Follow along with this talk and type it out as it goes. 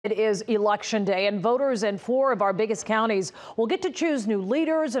It is election day, and voters in 4 of our biggest counties will get to choose new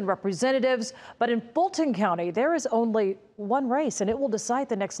leaders and representatives. But in Fulton County, there is only one race, and it will decide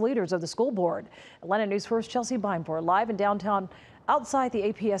the next leaders of the school board. Atlanta News First Chelsea Beinpour live in downtown outside the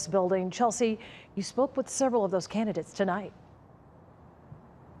APS building. Chelsea, you spoke with several of those candidates tonight.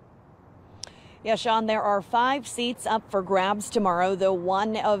 Yeah, Sean, there are 5 seats up for grabs tomorrow, though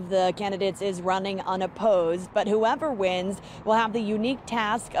one of the candidates is running unopposed. But whoever wins will have the unique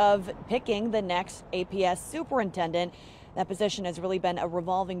task of picking the next APS superintendent. That position has really been a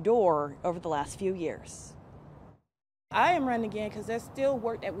revolving door over the last few years. I am running again because there's still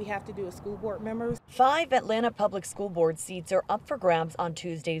work that we have to do as school board members. 5 Atlanta Public School Board seats are up for grabs on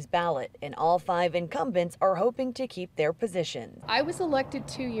Tuesday's ballot, and all 5 incumbents are hoping to keep their positions. I was elected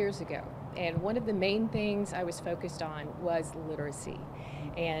 2 years ago, and one of the main things I was focused on was literacy.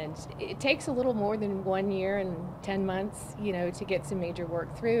 And it takes a little more than 1 year and 10 months, to get some major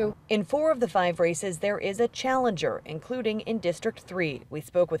work through. In 4 of the 5 races, there is a challenger, including in District 3. We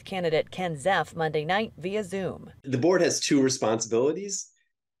spoke with candidate Ken Zeff Monday night via Zoom. The board has 2 responsibilities: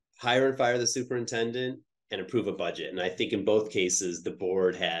 hire and fire the superintendent and approve a budget. And I think in both cases, the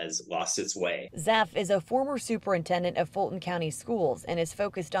board has lost its way. Zeff is a former superintendent of Fulton County Schools and is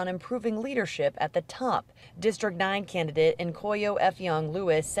focused on improving leadership at the top. District 9 candidate Nkoyo F. Young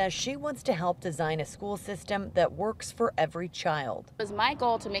Lewis says she wants to help design a school system that works for every child. It was my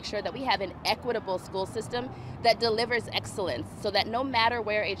goal to make sure that we have an equitable school system that delivers excellence, so that no matter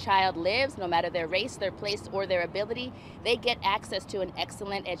where a child lives, no matter their race, their place, or their ability, they get access to an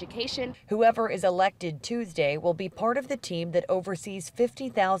excellent education. Whoever is elected Tuesday will be part of the team that oversees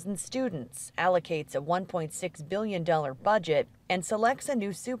 50,000 students, allocates a $1.6 billion budget, and selects a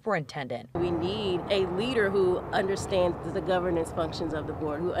new superintendent. We need a leader who understands the governance functions of the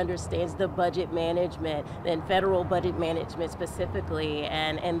board, who understands the budget management and federal budget management specifically,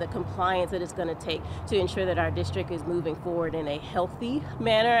 and the compliance that it's going to take to ensure that our district is moving forward in a healthy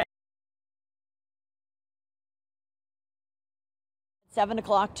manner. 7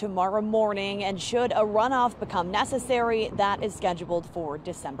 o'clock tomorrow morning, and should a runoff become necessary, that is scheduled for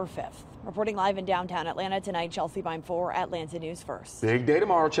December 5th. Reporting live in downtown Atlanta tonight, Chelsea Beinpour, Atlanta News First. Big day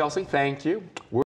tomorrow, Chelsea. Thank you.